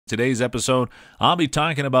Today's episode, I'll be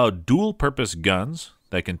talking about dual-purpose guns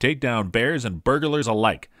that can take down bears and burglars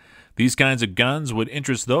alike. These kinds of guns would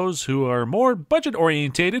interest those who are more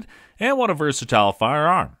budget-orientated and want a versatile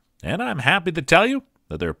firearm. And I'm happy to tell you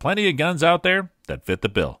that there are plenty of guns out there that fit the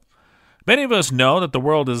bill. Many of us know that the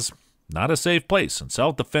world is not a safe place, and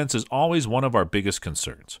self-defense is always one of our biggest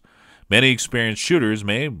concerns. Many experienced shooters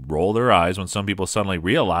may roll their eyes when some people suddenly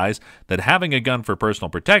realize that having a gun for personal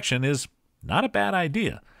protection is not a bad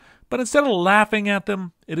idea. But instead of laughing at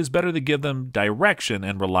them, it is better to give them direction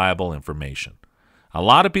and reliable information. A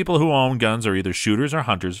lot of people who own guns are either shooters or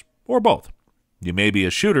hunters, or both. You may be a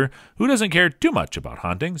shooter who doesn't care too much about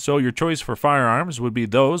hunting, so your choice for firearms would be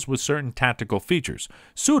those with certain tactical features,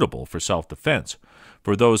 suitable for self-defense.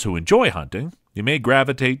 For those who enjoy hunting, you may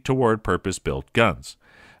gravitate toward purpose-built guns.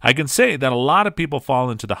 I can say that a lot of people fall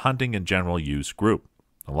into the hunting and general use group.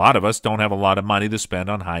 A lot of us don't have a lot of money to spend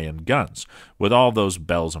on high-end guns, with all those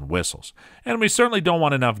bells and whistles, and we certainly don't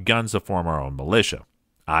want enough guns to form our own militia.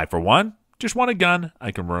 I, for one, just want a gun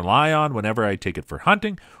I can rely on whenever I take it for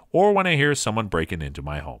hunting or when I hear someone breaking into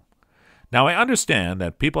my home. Now, I understand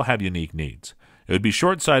that people have unique needs. It would be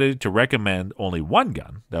short-sighted to recommend only one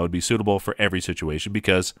gun that would be suitable for every situation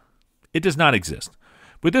because it does not exist.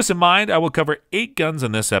 With this in mind, I will cover 8 guns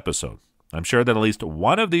in this episode. I'm sure that at least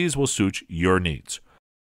one of these will suit your needs.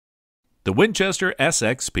 The Winchester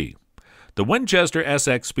SXP. The Winchester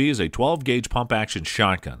SXP is a 12-gauge pump-action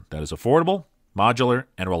shotgun that is affordable, modular,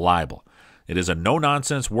 and reliable. It is a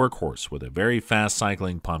no-nonsense workhorse with a very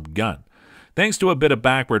fast-cycling pump gun. Thanks to a bit of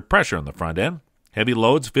backward pressure on the front end, heavy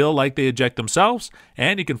loads feel like they eject themselves,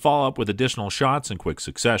 and you can follow up with additional shots in quick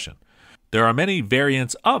succession. There are many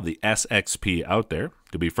variants of the SXP out there.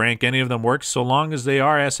 To be frank, any of them works so long as they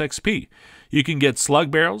are SXP. You can get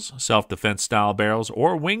slug barrels, self-defense style barrels,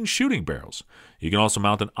 or wing shooting barrels. You can also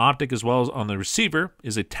mount an optic, as well as on the receiver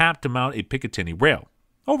is a tap to mount a Picatinny rail.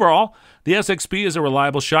 Overall, the SXP is a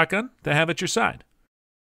reliable shotgun to have at your side.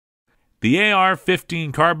 The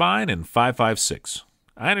AR-15 carbine and 5.56.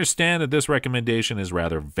 I understand that this recommendation is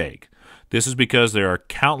rather vague. This is because there are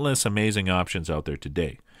countless amazing options out there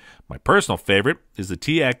today. My personal favorite is the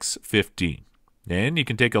TX-15, and you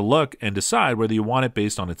can take a look and decide whether you want it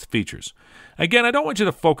based on its features. Again, I don't want you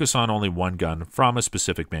to focus on only one gun from a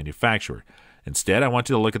specific manufacturer. Instead, I want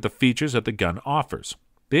you to look at the features that the gun offers.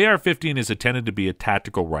 The AR-15 is intended to be a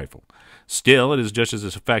tactical rifle. Still, it is just as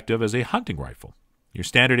effective as a hunting rifle. Your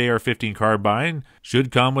standard AR-15 carbine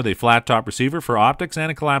should come with a flat-top receiver for optics and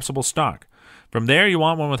a collapsible stock. From there, you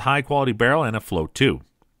want one with high-quality barrel and a float too.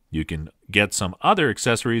 You can get some other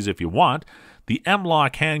accessories if you want. The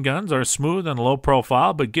M-LOK handguns are smooth and low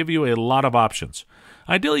profile, but give you a lot of options.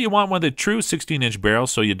 Ideally, you want one with a true 16-inch barrel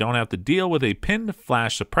so you don't have to deal with a pinned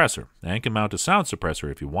flash suppressor, and can mount a sound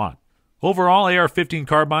suppressor if you want. Overall, AR-15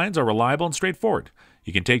 carbines are reliable and straightforward.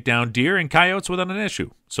 You can take down deer and coyotes without an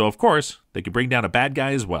issue, so of course, they can bring down a bad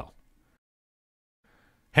guy as well.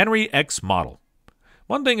 Henry X model.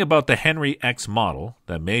 One thing about the Henry X model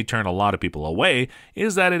that may turn a lot of people away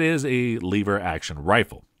is that it is a lever-action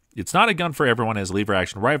rifle. It's not a gun for everyone, as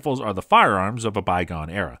lever-action rifles are the firearms of a bygone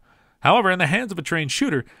era. However, in the hands of a trained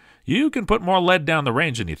shooter, you can put more lead down the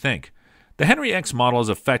range than you think. The Henry X model is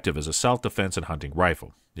effective as a self-defense and hunting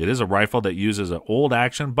rifle. It is a rifle that uses an old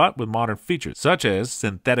action but with modern features, such as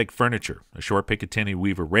synthetic furniture, a short Picatinny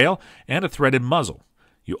Weaver rail, and a threaded muzzle.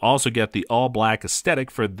 You also get the all-black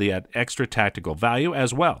aesthetic for the extra tactical value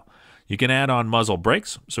as well. You can add on muzzle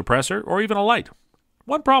brakes, suppressor, or even a light.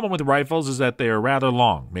 One problem with rifles is that they are rather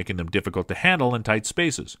long, making them difficult to handle in tight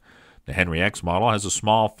spaces. The Henry X model has a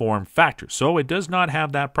small form factor, so it does not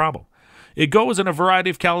have that problem. It goes in a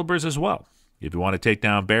variety of calibers as well. If you want to take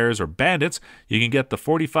down bears or bandits, you can get the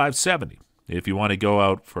 45-70. If you want to go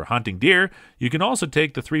out for hunting deer, you can also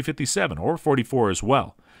take the 357 or 44 as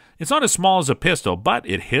well. It's not as small as a pistol, but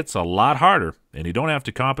it hits a lot harder, and you don't have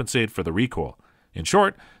to compensate for the recoil. In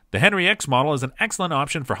short, the Henry X model is an excellent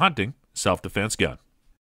option for hunting self-defense gun.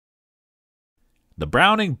 The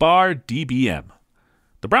Browning Bar DBM.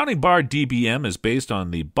 The Browning Bar DBM is based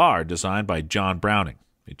on the bar designed by John Browning.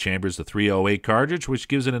 It chambers the .308 cartridge, which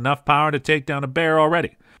gives it enough power to take down a bear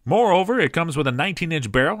already. Moreover, it comes with a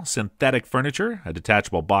 19-inch barrel, synthetic furniture, a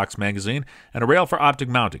detachable box magazine, and a rail for optic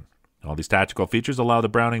mounting. All these tactical features allow the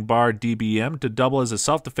Browning Bar DBM to double as a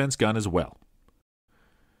self-defense gun as well.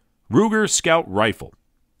 Ruger Scout Rifle.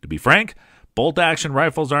 To be frank, bolt-action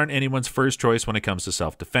rifles aren't anyone's first choice when it comes to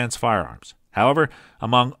self-defense firearms. However,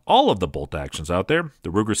 among all of the bolt actions out there, the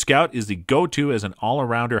Ruger Scout is the go-to as an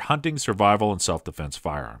all-arounder hunting, survival, and self-defense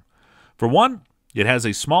firearm. For one, it has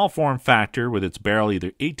a small form factor with its barrel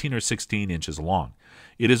either 18 or 16 inches long.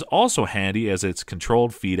 It is also handy as its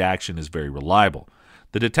controlled feed action is very reliable.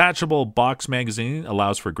 The detachable box magazine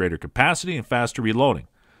allows for greater capacity and faster reloading.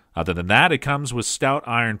 Other than that, it comes with stout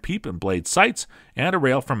iron peep and blade sights and a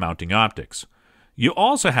rail for mounting optics. You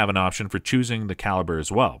also have an option for choosing the caliber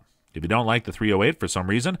as well. If you don't like the .308 for some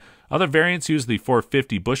reason, other variants use the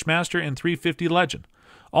 .450 Bushmaster and .350 Legend.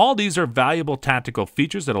 All these are valuable tactical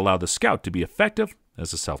features that allow the Scout to be effective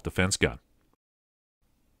as a self-defense gun.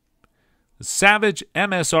 The Savage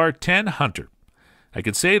MSR-10 Hunter. I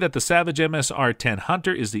can say that the Savage MSR-10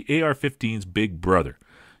 Hunter is the AR-15's big brother.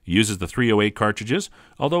 It uses the .308 cartridges,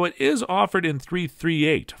 although it is offered in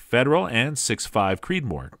 .338 Federal and 6.5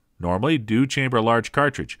 Creedmoor. Normally, do chamber a large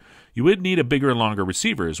cartridge. You would need a bigger and longer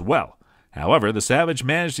receiver as well. However, the Savage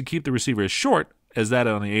managed to keep the receiver as short as that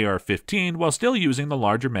on the AR-15 while still using the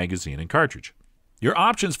larger magazine and cartridge. Your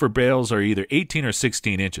options for barrels are either 18 or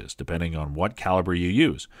 16 inches, depending on what caliber you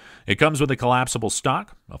use. It comes with a collapsible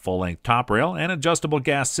stock, a full-length top rail, and adjustable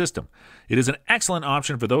gas system. It is an excellent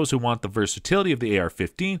option for those who want the versatility of the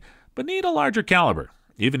AR-15, but need a larger caliber.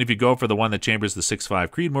 Even if you go for the one that chambers the 6.5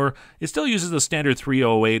 Creedmoor, it still uses the standard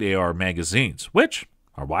 .308 AR magazines, which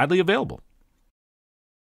are widely available.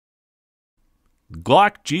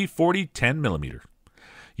 Glock G40 10mm.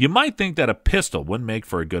 You might think that a pistol wouldn't make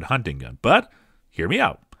for a good hunting gun, but hear me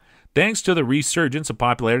out. Thanks to the resurgence of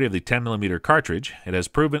popularity of the 10mm cartridge, it has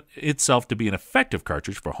proven itself to be an effective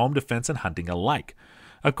cartridge for home defense and hunting alike.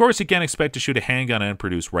 Of course, you can't expect to shoot a handgun and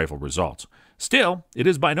produce rifle results. Still, it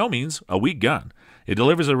is by no means a weak gun. It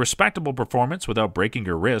delivers a respectable performance without breaking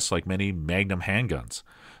your wrists like many Magnum handguns.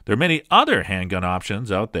 There are many other handgun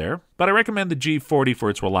options out there, but I recommend the G40 for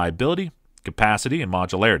its reliability, capacity, and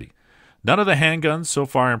modularity. None of the handguns so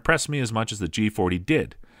far impressed me as much as the G40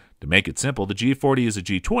 did. To make it simple, the G40 is a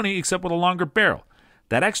G20 except with a longer barrel.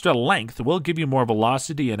 That extra length will give you more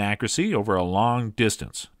velocity and accuracy over a long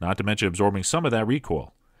distance, not to mention absorbing some of that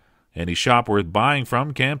recoil. Any shop worth buying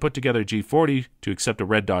from can put together a G40 to accept a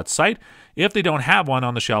red dot sight if they don't have one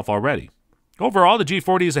on the shelf already. Overall, the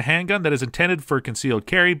G40 is a handgun that is intended for concealed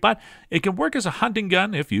carry, but it can work as a hunting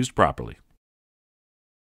gun if used properly.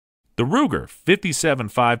 The Ruger 57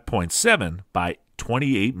 5.7 by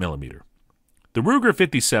 28mm. The Ruger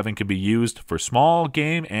 57 can be used for small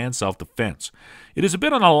game and self-defense. It is a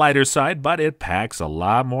bit on the lighter side, but it packs a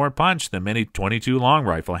lot more punch than many .22 long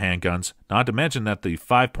rifle handguns, not to mention that the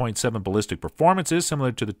 5.7 ballistic performance is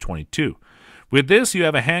similar to the .22. With this, you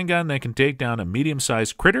have a handgun that can take down a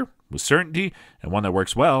medium-sized critter with certainty and one that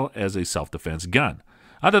works well as a self-defense gun.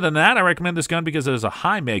 Other than that, I recommend this gun because it has a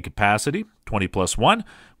high mag capacity, 20+1,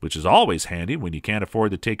 which is always handy when you can't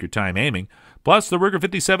afford to take your time aiming. Plus, the Ruger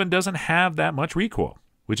 57 doesn't have that much recoil,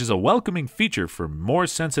 which is a welcoming feature for more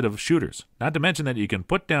sensitive shooters, not to mention that you can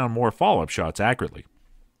put down more follow-up shots accurately.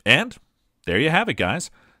 And there you have it,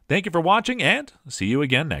 guys. Thank you for watching, and see you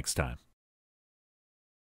again next time.